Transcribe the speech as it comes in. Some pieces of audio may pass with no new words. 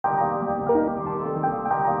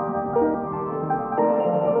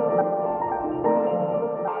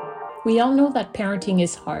We all know that parenting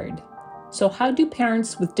is hard. So how do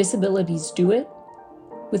parents with disabilities do it?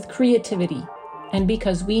 With creativity, and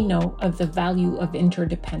because we know of the value of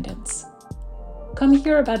interdependence. Come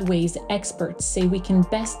hear about ways experts say we can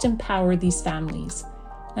best empower these families,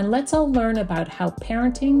 and let's all learn about how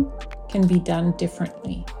parenting can be done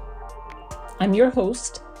differently. I'm your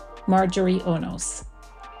host, Marjorie Onos,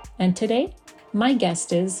 and today, my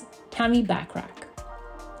guest is Tammy Bachrach.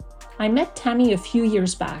 I met Tammy a few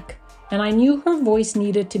years back, and I knew her voice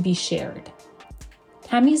needed to be shared.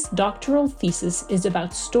 Tammy's doctoral thesis is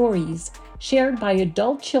about stories shared by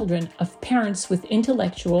adult children of parents with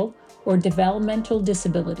intellectual or developmental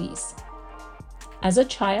disabilities. As a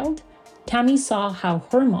child, Tammy saw how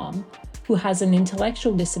her mom, who has an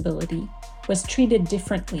intellectual disability, was treated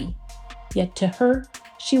differently, yet to her,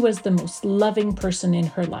 she was the most loving person in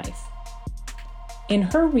her life. In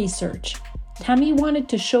her research, Tammy wanted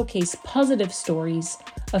to showcase positive stories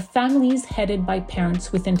of families headed by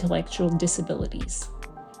parents with intellectual disabilities,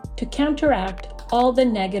 to counteract all the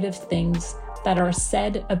negative things that are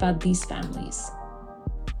said about these families.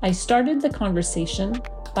 I started the conversation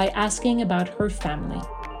by asking about her family.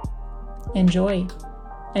 Enjoy.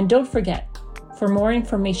 And don't forget, for more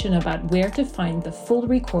information about where to find the full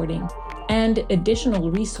recording and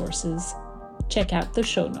additional resources, check out the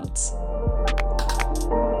show notes.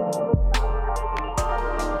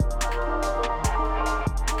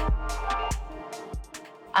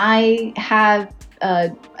 I have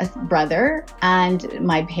a brother and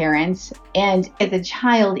my parents. And as a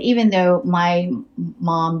child, even though my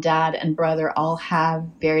mom, dad, and brother all have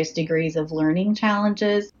various degrees of learning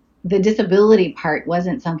challenges, the disability part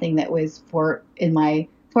wasn't something that was in my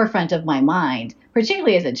forefront of my mind.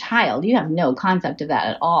 Particularly as a child, you have no concept of that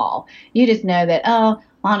at all. You just know that, oh,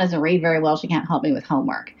 mom doesn't read very well, she can't help me with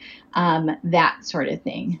homework, that sort of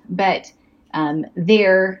thing. But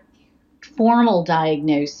their formal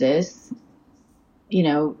diagnosis,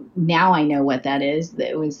 now I know what that is.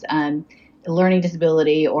 It was a learning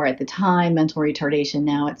disability, or at the time, mental retardation.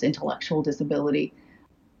 Now it's intellectual disability.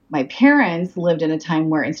 My parents lived in a time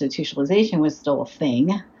where institutionalization was still a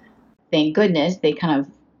thing. Thank goodness they kind of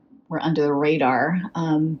were under the radar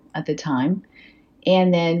at the time.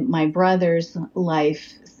 And then my brother's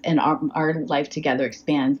life and our life together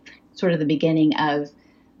expands sort of the beginning of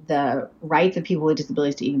the rights of people with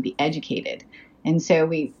disabilities to even be educated. And so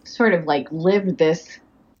we sort of lived this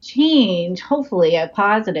change, hopefully a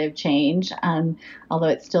positive change, although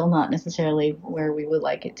it's still not necessarily where we would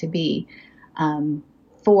like it to be,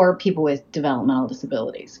 for people with developmental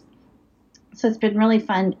disabilities. So it's been really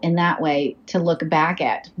fun in that way to look back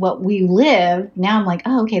at what we lived. Now I'm like,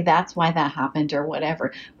 oh, okay, that's why that happened or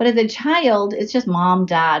whatever. But as a child, it's just mom,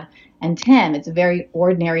 dad, and Tim. It's very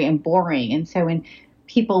ordinary and boring. And so when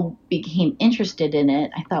people became interested in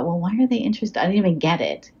it, I thought, well, why are they interested? I didn't even get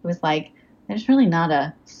it. It was like, there's really not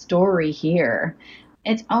a story here.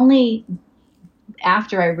 It's only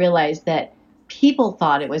after I realized that people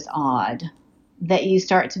thought it was odd that you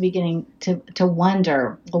start to beginning to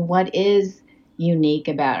wonder, well, what is unique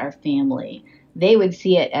about our family? They would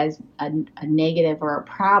see it as a negative or a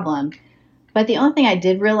problem. But the only thing I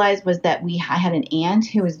did realize was that I had an aunt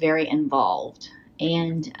who was very involved,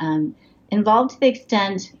 and involved to the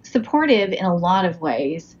extent supportive in a lot of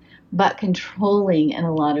ways, but controlling in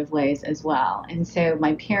a lot of ways as well. And so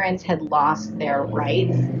my parents had lost their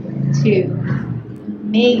rights to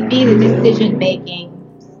be the decision-making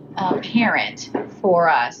parent for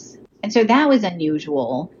us. And so that was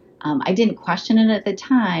unusual. I didn't question it at the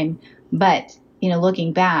time, but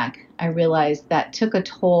looking back, I realized that took a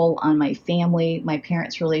toll on my family, my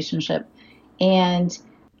parents' relationship, and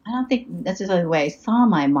I don't think necessarily the way I saw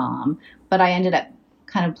my mom, but I ended up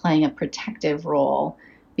kind of playing a protective role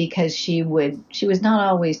because she was not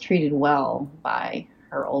always treated well by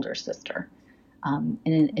her older sister,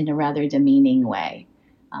 in a rather demeaning way.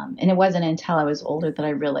 And it wasn't until I was older that I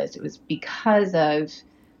realized it was because of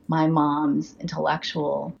my mom's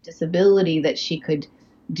intellectual disability that she could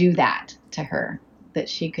do that to her, that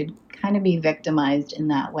she could kind of be victimized in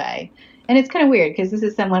that way. And it's kind of weird because this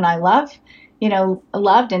is someone I loved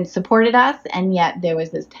and supported us, and yet there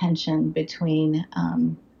was this tension between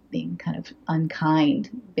being kind of unkind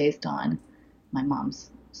based on my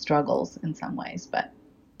mom's struggles in some ways. But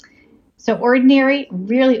so ordinary,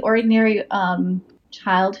 really ordinary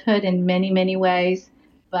childhood in many, many ways,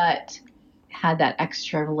 but had that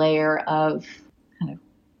extra layer of kind of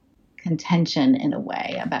contention in a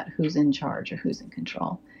way about who's in charge or who's in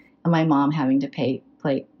control, and my mom having to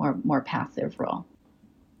play more passive role.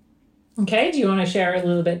 Okay, do you want to share a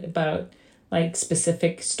little bit about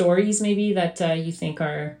specific stories maybe that you think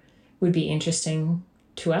would be interesting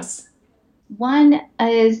to us? One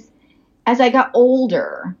is, as I got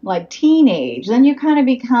older, like teenage, then you kind of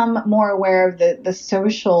become more aware of the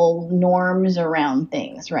social norms around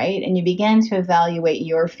things, right? And you begin to evaluate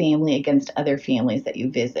your family against other families that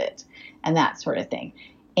you visit and that sort of thing.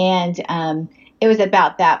 And it was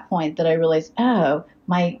about that point that I realized, oh,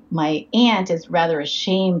 my aunt is rather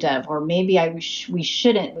ashamed of, or maybe we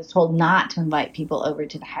shouldn't, was told not to invite people over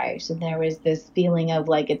to the house. And there was this feeling of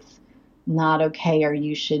like it's not okay, or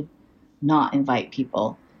you should not invite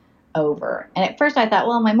people over. And at first I thought,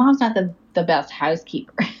 well, my mom's not the best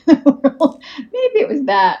housekeeper in the world. Maybe it was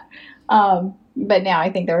that. But now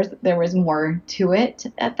I think there was more to it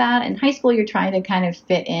at that. In high school, you're trying to kind of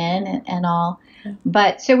fit in and all.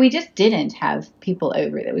 But so we just didn't have people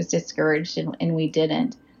over. That was discouraged, and we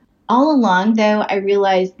didn't. All along, though, I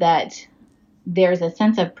realized that there's a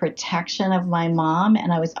sense of protection of my mom,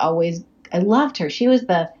 and I loved her. She was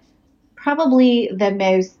probably the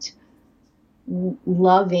most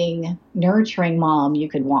loving, nurturing mom you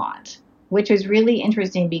could want, which was really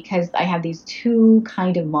interesting because I had these two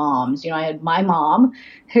kind of moms. I had my mom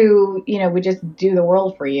who, would just do the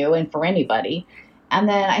world for you and for anybody. And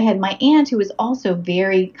then I had my aunt who was also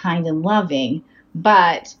very kind and loving,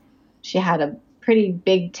 but she had a pretty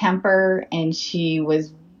big temper, and she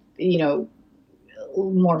was,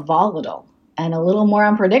 more volatile and a little more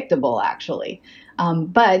unpredictable, actually,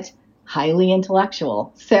 but highly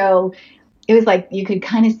intellectual. So it was like you could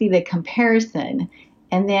kind of see the comparison.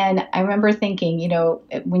 And then I remember thinking,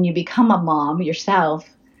 when you become a mom yourself,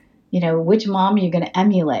 which mom are you going to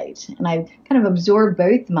emulate? And I kind of absorbed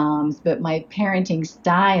both moms, but my parenting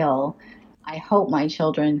style, I hope my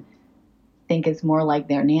children think is more like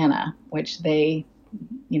their Nana, which they,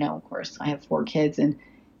 of course, I have 4 kids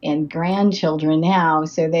and grandchildren now.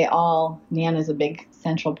 So Nana's a big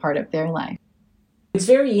central part of their life. It's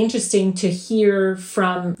very interesting to hear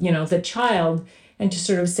from, the child, and to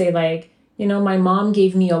sort of say like, my mom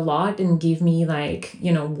gave me a lot and gave me like,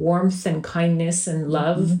 warmth and kindness and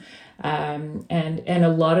love, and a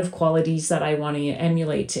lot of qualities that I want to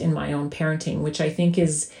emulate in my own parenting, which I think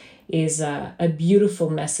is a beautiful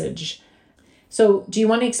message. So do you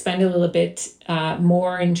want to expand a little bit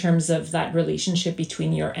more in terms of that relationship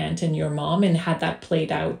between your aunt and your mom, and how that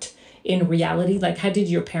played out in reality? Like, how did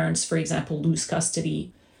your parents, for example, lose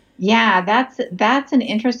custody? Yeah, that's an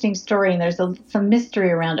interesting story, and there's some mystery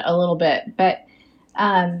around it a little bit. But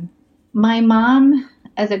my mom,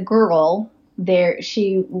 as a girl, this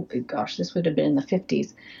would have been in the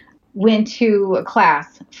 50s, went to a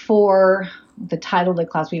class for the title of the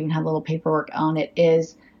class. We even have a little paperwork on it.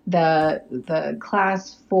 Is the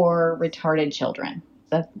class for retarded children.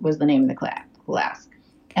 That was the name of the class.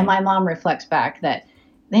 And my mom reflects back that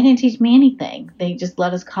they didn't teach me anything. They just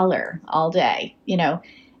let us color all day,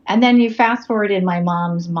 And then you fast forward, and my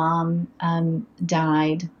mom's mom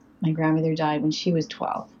died. My grandmother died when she was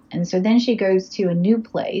 12. And so then she goes to a new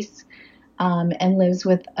place and lives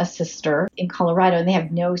with a sister in Colorado, and they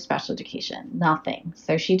have no special education, nothing.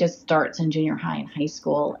 So she just starts in junior high and high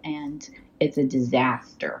school, and it's a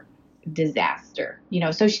disaster.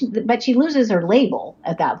 So she loses her label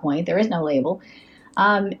at that point. There is no label.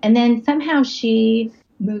 And then somehow she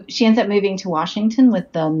ends up moving to Washington with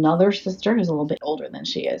another sister who's a little bit older than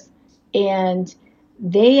she is. And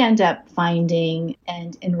they end up finding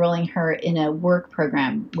and enrolling her in a work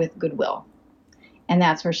program with Goodwill. And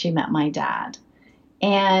that's where she met my dad.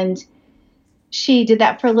 And she did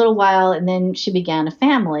that for a little while, and then she began a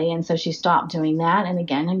family. And so she stopped doing that.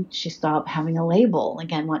 And she stopped having a label.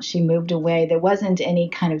 Again, once she moved away, there wasn't any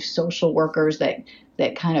kind of social workers that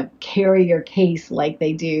kind of carry your case like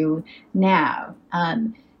they do now.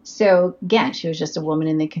 So again, she was just a woman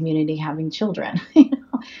in the community having children,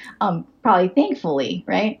 probably thankfully,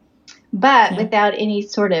 right? But without any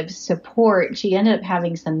sort of support, she ended up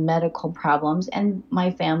having some medical problems. And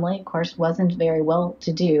my family, of course, wasn't very well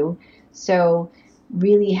to do. So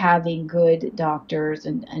really having good doctors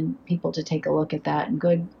and people to take a look at that and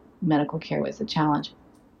good medical care was a challenge.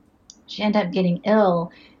 She ended up getting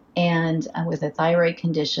ill and with a thyroid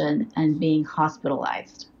condition and being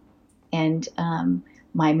hospitalized. And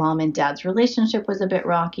my mom and dad's relationship was a bit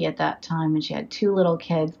rocky at that time, and she had 2 little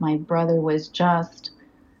kids. My brother was just,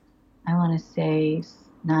 I want to say,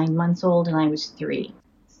 9 months old, and I was 3.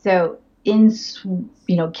 So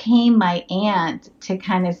came my aunt to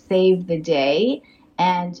kind of save the day.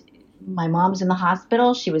 And my mom's in the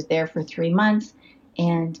hospital. She was there for 3 months,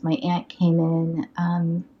 and my aunt came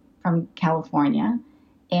in from California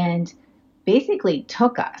and basically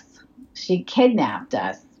took us. She kidnapped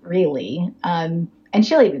us, really. And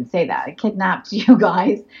she'll even say that. I kidnapped you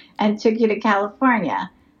guys and took you to California.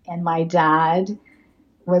 And my dad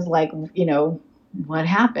was like, what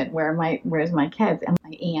happened? Where's my kids? And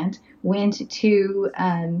my aunt went to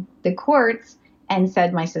the courts and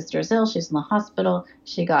said my sister's ill. She's in the hospital.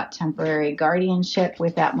 She got temporary guardianship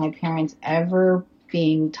without my parents ever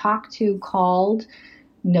being talked to, called,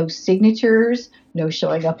 no signatures, no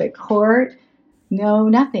showing up at court, no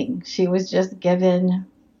nothing. She was just given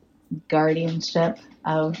guardianship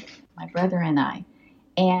of my brother and I.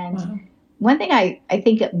 And Wow. one thing I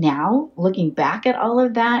think of now, looking back at all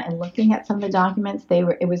of that and looking at some of the documents,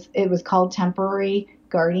 it was called temporary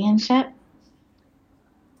guardianship.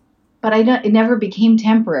 But it never became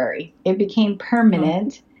temporary. It became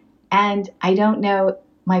permanent. And I don't know,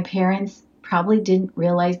 my parents probably didn't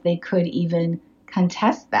realize they could even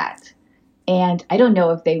contest that. And I don't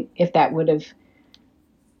know if that would have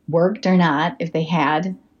worked or not if they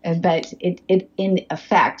had, but it in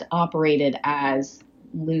effect operated as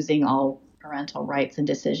losing all parental rights and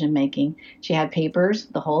decision making. She had papers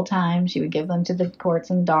the whole time. She would give them to the courts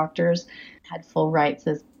and doctors, had full rights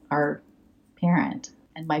as our parent,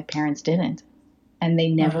 and my parents didn't. And they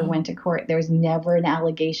never went to court. There was never an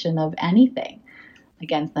allegation of anything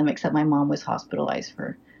against them, except my mom was hospitalized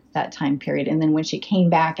for that time period. And then when she came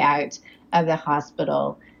back out of the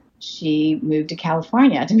hospital, she moved to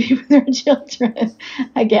California to be with her children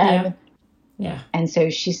again. Yeah. And so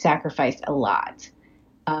she sacrificed a lot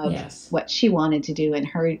of what she wanted to do and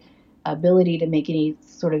her ability to make any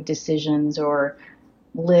sort of decisions or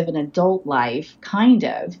live an adult life, kind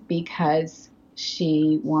of, because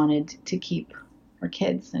she wanted to keep her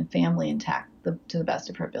kids and family intact to the best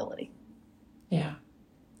of her ability. Yeah.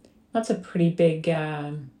 That's a pretty big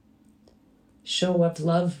show of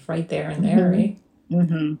love right there and there, right?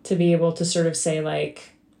 Mm-hmm. To be able to sort of say,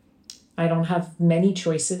 like, I don't have many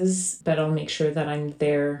choices, but I'll make sure that I'm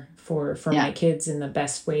there for my kids in the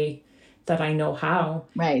best way that I know how.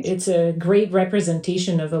 Right. It's a great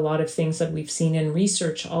representation of a lot of things that we've seen in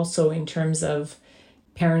research also, in terms of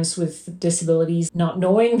parents with disabilities not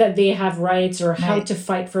knowing that they have rights, or how to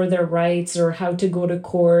fight for their rights, or how to go to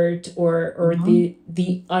court, or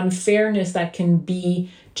the unfairness that can be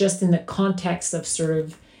just in the context of sort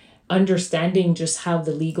of understanding just how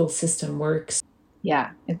the legal system works.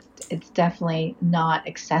 Yeah, it's definitely not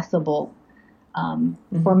accessible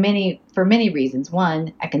for many reasons.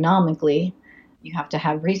 One, economically, you have to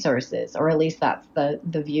have resources, or at least that's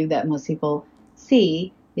the view that most people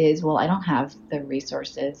see is, well, I don't have the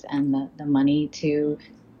resources and the money to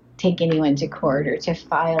take anyone to court or to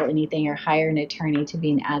file anything or hire an attorney to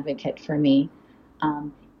be an advocate for me.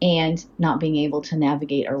 And not being able to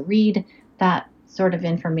navigate or read that sort of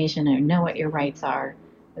information or know what your rights are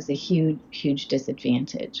was a huge, huge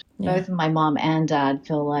disadvantage. Yeah. Both my mom and dad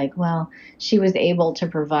feel like, well, she was able to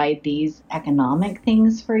provide these economic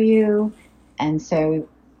things for you, and so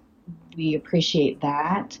we appreciate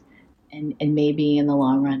that. And maybe in the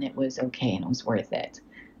long run it was okay and it was worth it.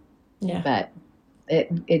 Yeah. But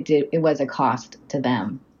it was a cost to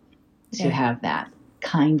them to have that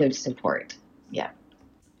kind of support. Yeah.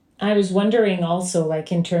 I was wondering also,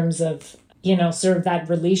 like, in terms of, sort of that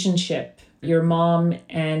relationship, your mom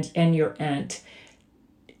and your aunt,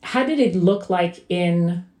 how did it look like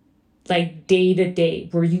in, like, day to day?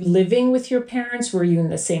 Were you living with your parents? Were you in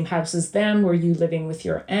the same house as them? Were you living with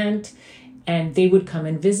your aunt and they would come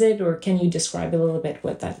and visit? Or can you describe a little bit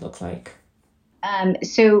what that looked like?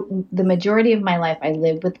 So the majority of my life, I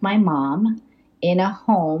lived with my mom in a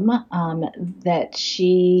home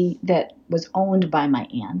that was owned by my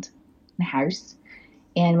aunt, a house.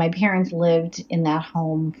 And my parents lived in that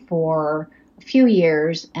home for a few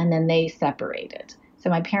years, and then they separated. So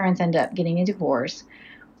my parents ended up getting a divorce.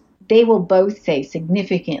 They will both say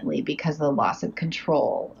significantly because of the loss of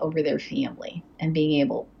control over their family and being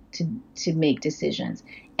able to make decisions.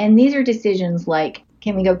 And these are decisions like,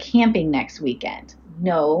 can we go camping next weekend?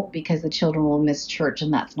 No, because the children will miss church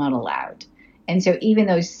and that's not allowed. And so even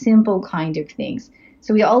those simple kind of things.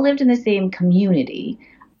 So we all lived in the same community,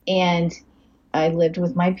 and I lived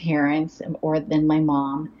with my parents, or then my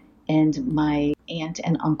mom, and my aunt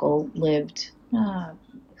and uncle lived a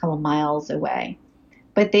couple miles away.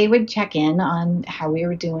 But they would check in on how we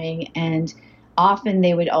were doing, and often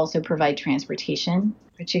they would also provide transportation,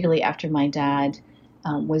 particularly after my dad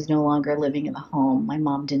was no longer living in the home. My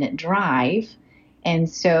mom didn't drive, and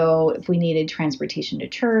so if we needed transportation to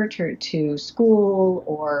church or to school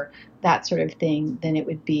or that sort of thing, then it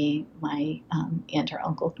would be my aunt or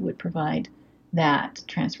uncle who would provide that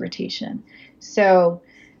transportation. So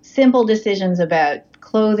simple decisions about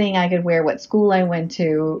clothing I could wear, what school I went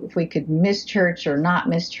to, if we could miss church or not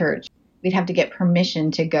miss church. We'd have to get permission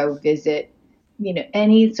to go visit.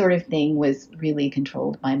 Any sort of thing was really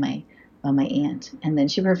controlled by my my aunt. And then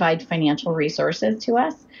she provided financial resources to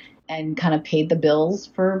us and kind of paid the bills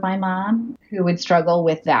for my mom, who would struggle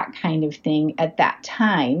with that kind of thing at that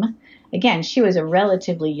time. Again, she was a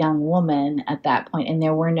relatively young woman at that point, and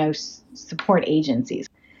there were no support agencies.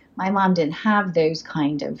 My mom didn't have those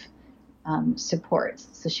kind of supports,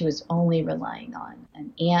 so she was only relying on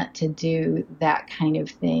an aunt to do that kind of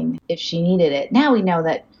thing if she needed it. Now we know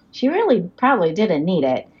that she really probably didn't need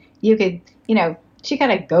it. You could, she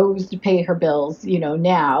kind of goes to pay her bills,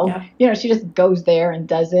 now. Yeah. She just goes there and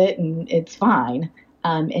does it, and it's fine.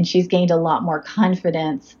 And she's gained a lot more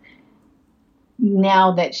confidence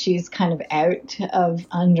now that she's kind of out of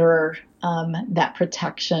under that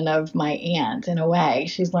protection of my aunt. In a way,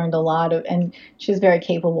 she's learned a lot and she's a very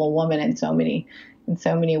capable woman in so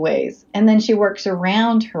many ways. And then she works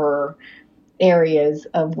around her areas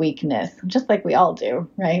of weakness, just like we all do,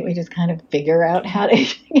 right? We just kind of figure out how to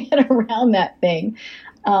get around that thing.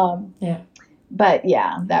 But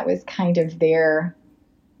yeah, that was kind of their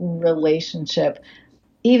relationship.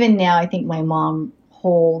 Even now, I think my mom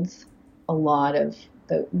holds a lot of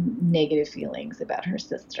the negative feelings about her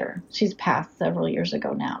sister. She's passed several years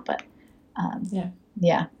ago now, but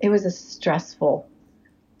it was a stressful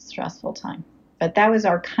time. But that was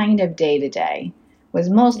our kind of day to day, was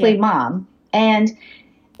mostly mom. And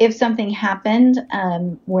if something happened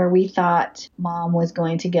where we thought mom was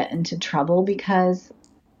going to get into trouble because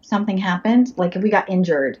something happened, like if we got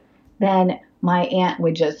injured, then my aunt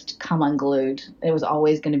would just come unglued. It was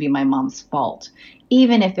always going to be my mom's fault,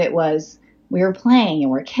 even if it was we were playing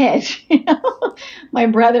and we're kids. My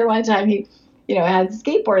brother one time, he had a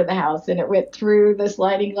skateboard in the house and it went through the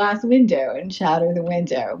sliding glass window and shattered the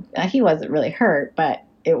window. He wasn't really hurt, but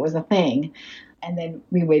it was a thing. And then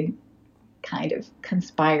we would kind of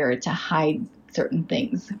conspire to hide certain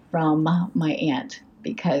things from my aunt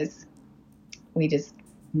because we just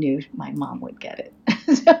knew my mom would get it.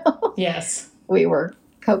 So yes, we were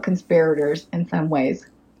co-conspirators in some ways.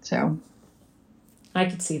 So I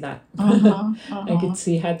could see that. I could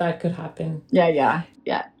see how that could happen. Yeah.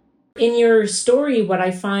 In your story, what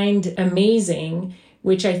I find amazing,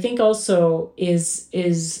 which I think also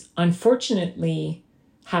is unfortunately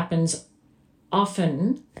happens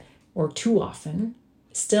often or too often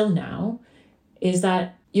still now, is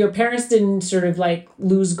that your parents didn't sort of like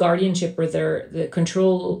lose guardianship or the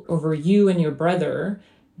control over you and your brother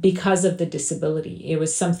because of the disability. It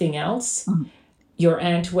was something else. Mm-hmm. Your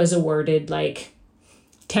aunt was awarded like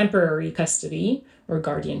temporary custody or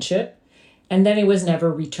guardianship, and then it was never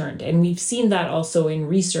returned. And we've seen that also in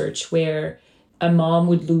research where a mom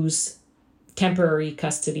would lose temporary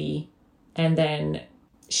custody and then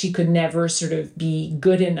she could never sort of be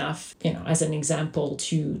good enough, as an example,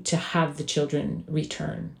 to have the children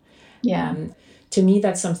return. Yeah. To me,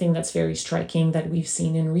 that's something that's very striking that we've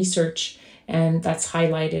seen in research, and that's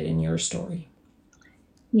highlighted in your story.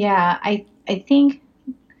 Yeah, I think,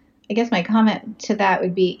 I guess my comment to that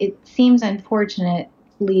would be, it seems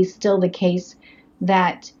unfortunately still the case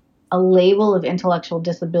that a label of intellectual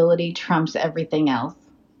disability trumps everything else.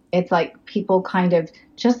 It's like people kind of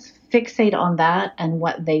just fixate on that and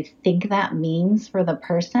what they think that means for the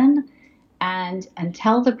person. And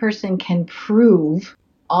until the person can prove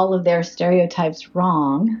all of their stereotypes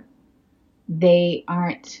wrong, they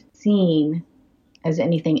aren't seen as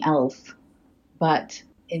anything else but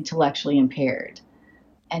intellectually impaired.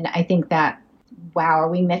 And I think that, wow, are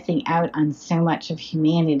we missing out on so much of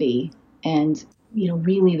humanity and,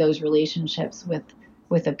 really those relationships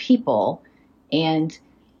with a people, and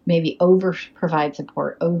maybe over provide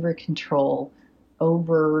support, over control,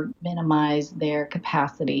 over minimize their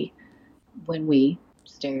capacity when we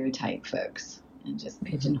stereotype folks and just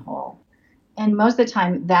pigeonhole. And most of the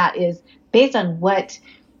time that is based on what,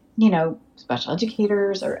 special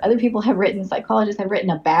educators or other people have written, psychologists have written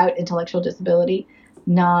about intellectual disability,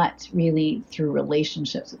 not really through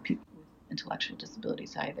relationships with people with intellectual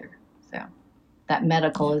disabilities either. So that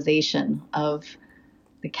medicalization of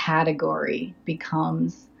the category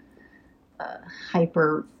becomes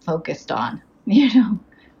hyper focused on,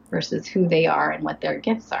 versus who they are and what their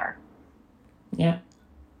gifts are. Yeah,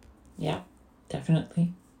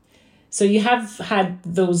 definitely. So you have had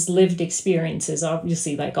those lived experiences,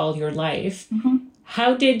 obviously, like all your life. Mm-hmm.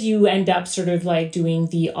 How did you end up sort of like doing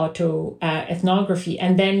the autoethnography?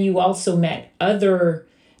 And then you also met other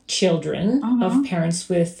children of parents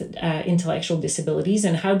with intellectual disabilities.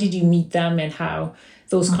 And how did you meet them, and how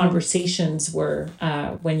those conversations were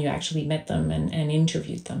when you actually met them and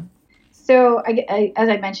interviewed them? So, as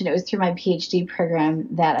I mentioned, it was through my PhD program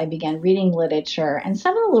that I began reading literature, and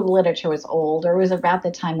some of the literature was old, or was about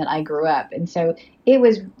the time that I grew up, and so there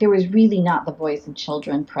was really not the voice of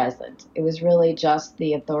children present. It was really just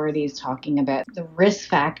the authorities talking about the risk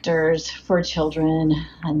factors for children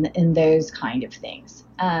and those kind of things.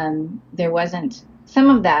 There wasn't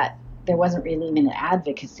some of that. There wasn't really even an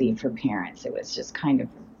advocacy for parents. It was just kind of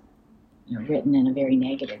written in a very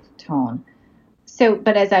negative tone. So,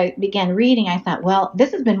 but as I began reading, I thought, well,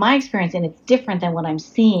 this has been my experience and it's different than what I'm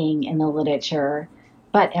seeing in the literature.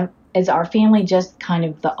 But is our family just kind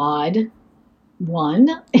of the odd one?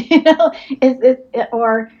 And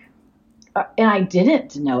I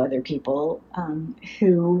didn't know other people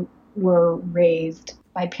who were raised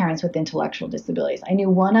by parents with intellectual disabilities. I knew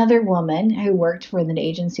one other woman who worked for an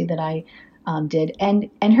agency that I did, and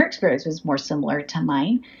her experience was more similar to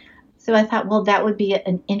mine. So I thought, well, that would be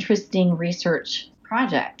an interesting research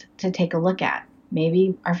project to take a look at.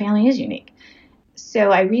 Maybe our family is unique. So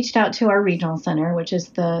I reached out to our regional center, which is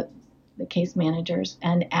the case managers,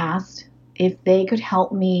 and asked if they could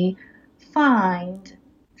help me find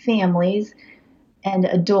families and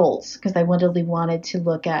adults, because I really wanted to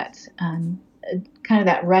look at kind of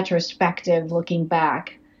that retrospective looking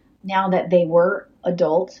back. Now that they were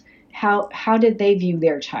adults, how did they view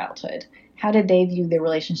their childhood? How did they view their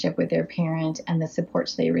relationship with their parent and the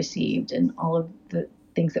supports they received and all of the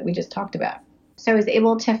things that we just talked about? So I was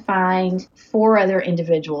able to find 4 other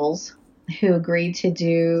individuals who agreed to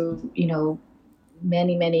do,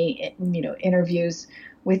 many, interviews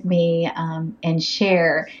with me and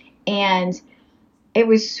share. And it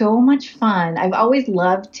was so much fun. I've always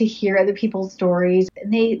loved to hear other people's stories.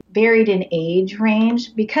 And they varied in age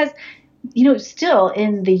range because still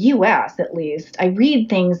in the U.S. at least, I read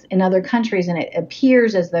things in other countries and it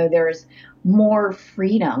appears as though there's more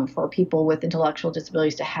freedom for people with intellectual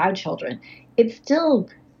disabilities to have children. It's still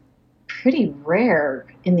pretty rare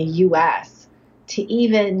in the U.S. to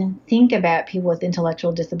even think about people with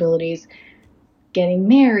intellectual disabilities getting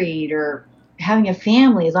married or having a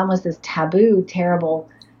family is almost this taboo, terrible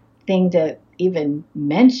thing to even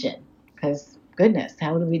mention because, goodness,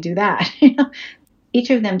 how do we do that? Each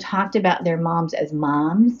of them talked about their moms as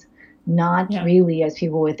moms, not really as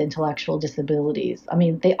people with intellectual disabilities. I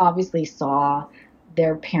mean, they obviously saw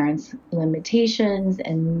their parents' limitations,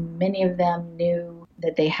 and many of them knew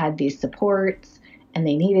that they had these supports and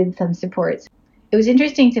they needed some supports. It was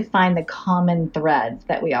interesting to find the common threads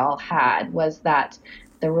that we all had was that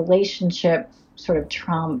the relationship sort of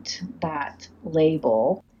trumped that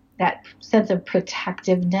label, that sense of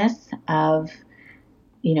protectiveness of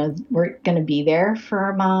we're going to be there for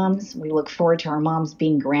our moms. We look forward to our moms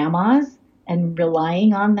being grandmas and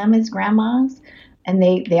relying on them as grandmas. And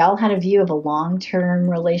they all had a view of a long-term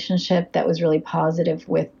relationship that was really positive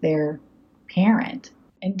with their parent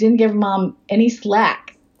and didn't give mom any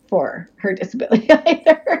slack for her disability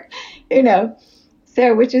either,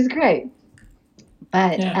 so which is great.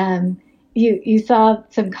 But you saw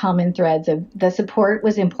some common threads of the support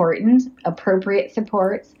was important, appropriate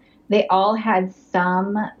supports. They all had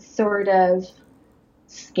some sort of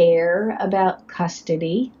scare about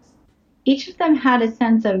custody. Each of them had a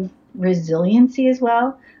sense of resiliency as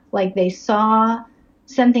well. Like they saw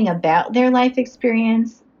something about their life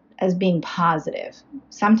experience as being positive.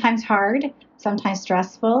 Sometimes hard, sometimes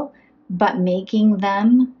stressful, but making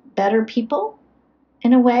them better people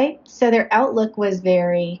in a way. So their outlook was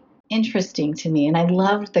very interesting to me. And I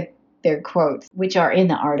loved their quotes, which are in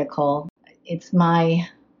the article. It's my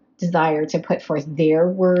desire to put forth their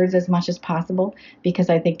words as much as possible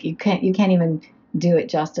because I think you can't even do it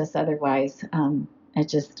justice otherwise. It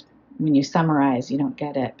just when you summarize, you don't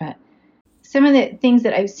get it. But some of the things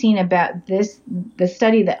that I've seen about the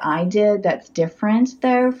study that I did that's different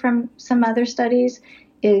though from some other studies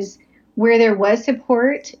is where there was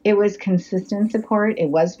support, it was consistent support. It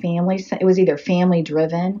was either family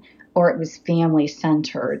driven or it was family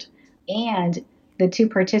centered. And the 2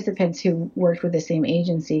 participants who worked with the same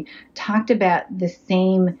agency talked about the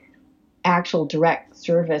same actual direct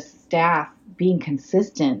service staff being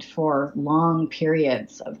consistent for long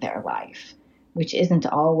periods of their life, which isn't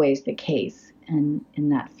always the case in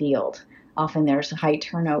that field. Often there's high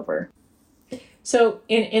turnover. So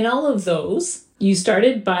in all of those, you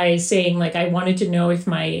started by saying, I wanted to know if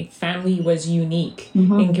my family was unique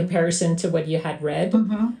in comparison to what you had read.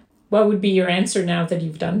 Mm-hmm. What would be your answer now that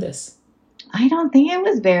you've done this? I don't think it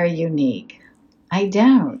was very unique. I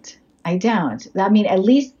don't. I mean, at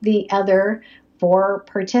least the other 4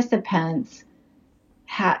 participants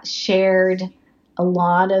shared a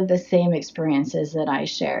lot of the same experiences that I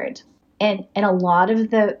shared. And a lot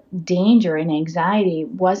of the danger and anxiety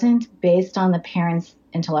wasn't based on the parent's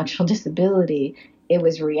intellectual disability. It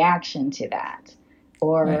was reaction to that,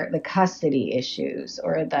 or Right. the custody issues,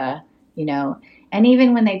 or the, and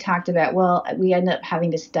even when they talked about, well, we end up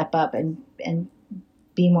having to step up and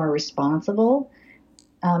be more responsible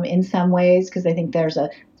in some ways, because I think there's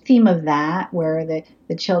a theme of that where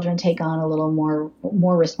the children take on a little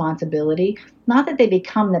more responsibility. Not that they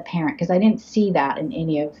become the parent, because I didn't see that in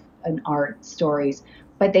any of an art stories,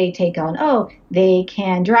 but they take on, oh, they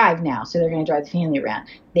can drive now, so they're going to drive the family around.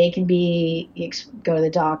 They can go to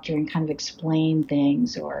the doctor and kind of explain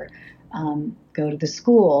things, or go to the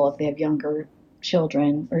school if they have younger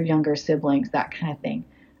children or younger siblings, that kind of thing.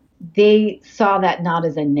 They saw that not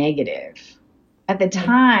as a negative. At the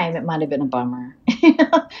time, it might have been a bummer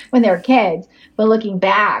when they were kids, but looking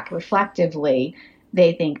back reflectively,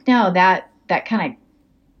 they think, no, that kind of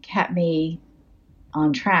kept me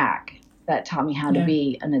on track. That taught me how to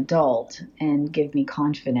be an adult and give me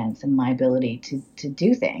confidence in my ability to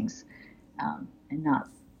do things, and not,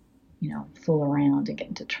 fool around and get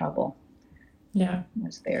into trouble. Yeah.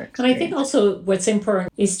 Was their experience. And I think also what's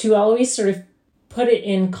important is to always sort of put it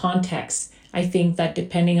in context. I think that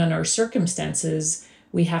depending on our circumstances,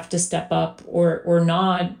 we have to step up or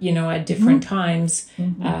not, at different times,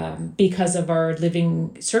 because of our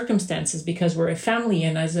living circumstances, because we're a family,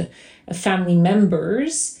 and as a family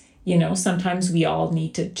members, sometimes we all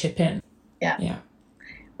need to chip in. Yeah.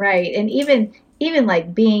 Right. And even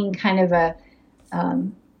like being kind of a,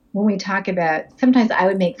 when we talk about, sometimes I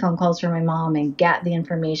would make phone calls for my mom and get the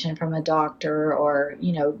information from a doctor, or,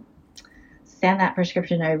 send that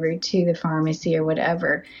prescription over to the pharmacy or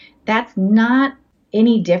whatever. That's not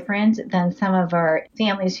any different than some of our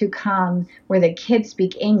families who come where the kids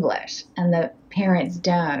speak English and the parents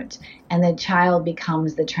don't, and the child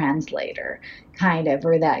becomes the translator, kind of,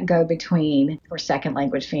 or that go-between for second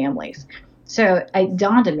language families. So it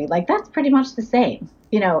dawned on me, like, that's pretty much the same,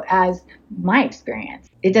 as my experience.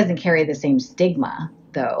 It doesn't carry the same stigma,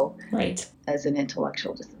 though, right, as an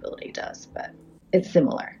intellectual disability does, but it's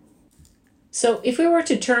similar. So if we were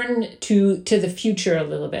to turn to the future a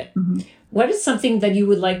little bit, what is something that you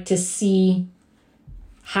would like to see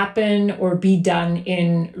happen or be done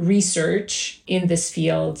in research in this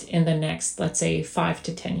field in the next, let's say, 5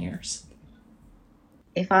 to 10 years?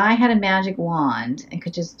 If I had a magic wand and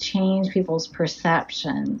could just change people's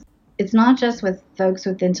perceptions, it's not just with folks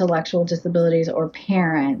with intellectual disabilities or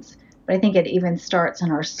parents, but I think it even starts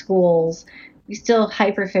in our schools. We still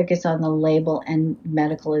hyper-focus on the label and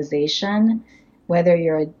medicalization, whether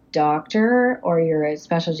you're a doctor or you're a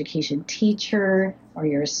special education teacher or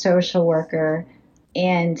you're a social worker.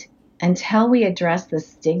 And until we address the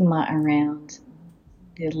stigma around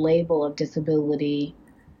the label of disability,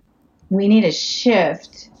 we need to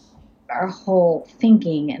shift our whole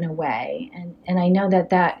thinking in a way. And I know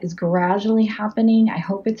that is gradually happening. I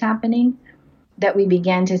hope it's happening, that we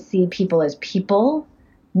begin to see people as people,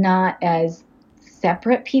 not as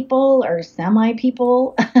separate people or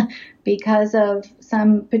semi-people because of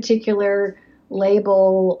some particular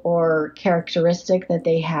label or characteristic that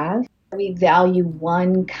they have. We value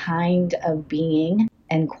one kind of being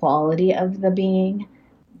and quality of the being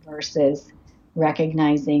versus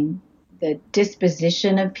recognizing the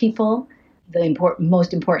disposition of people, the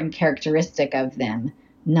most important characteristic of them,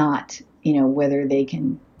 not, whether they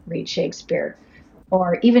can read Shakespeare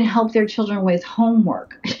or even help their children with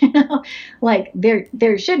homework. Like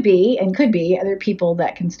there should be and could be other people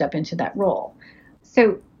that can step into that role.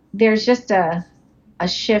 So there's just a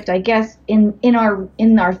shift, I guess, in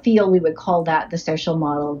our field. We would call that the social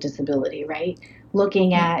model of disability, right?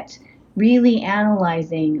 Looking at really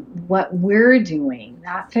analyzing what we're doing,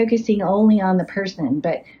 not focusing only on the person,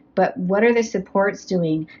 but what are the supports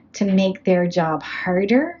doing to make their job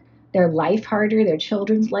harder, their life harder, their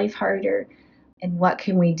children's life harder, and what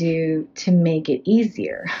can we do to make it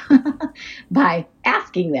easier by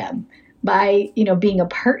asking them, by being a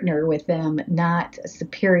partner with them, not a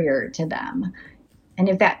superior to them. And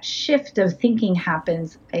if that shift of thinking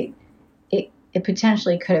happens, it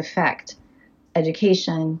potentially could affect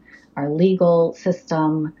education, our legal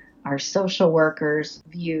system, our social workers'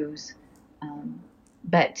 views,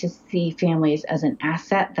 but to see families as an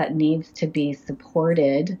asset that needs to be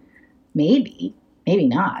supported, maybe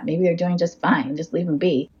not. Maybe they're doing just fine. Just leave them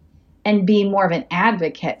be. And be more of an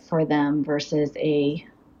advocate for them versus a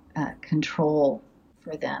control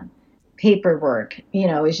for them. Paperwork,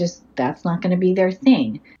 is just, that's not going to be their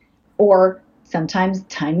thing. Or sometimes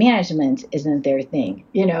time management isn't their thing.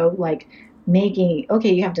 Like making,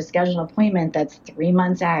 okay, you have to schedule an appointment that's 3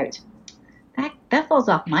 months out. That falls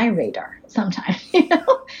off my radar sometimes,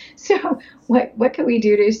 So what can we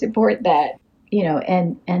do to support that?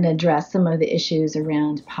 And address some of the issues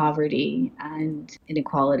around poverty and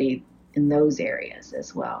inequality in those areas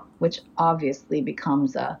as well, which obviously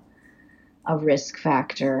becomes a risk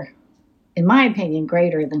factor, in my opinion,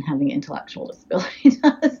 greater than having intellectual disability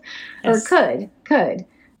does, or could,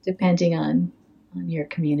 depending on your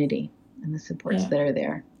community and the supports that are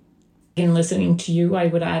there. In listening to you, I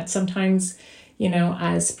would add sometimes,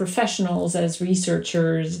 as professionals, as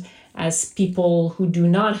researchers, as people who do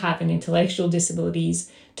not have an intellectual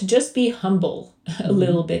disabilities, to just be humble a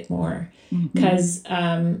little bit more, because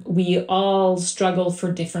we all struggle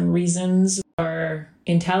for different reasons. Our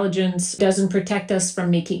intelligence doesn't protect us from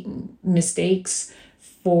making mistakes,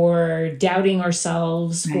 for doubting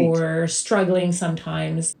ourselves, for struggling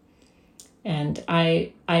sometimes. And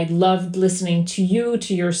I loved listening to you,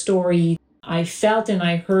 to your story. I felt and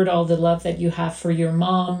I heard all the love that you have for your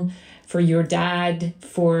mom, for your dad,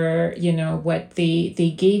 for, what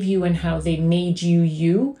they gave you and how they made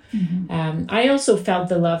you. I also felt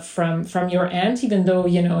the love from your aunt, even though,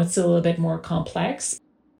 it's a little bit more complex.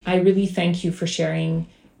 I really thank you for sharing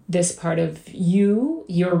this part of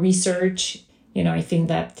your research. I think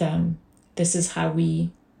that this is how we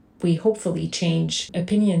hopefully change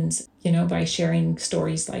opinions, by sharing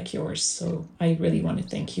stories like yours. So I really want to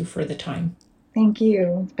thank you for the time. Thank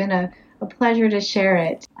you. It's been a pleasure to share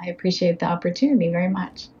it. I appreciate the opportunity very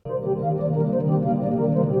much.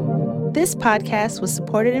 This podcast was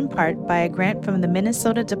supported in part by a grant from the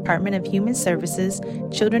Minnesota Department of Human Services,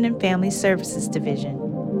 Children and Family Services Division.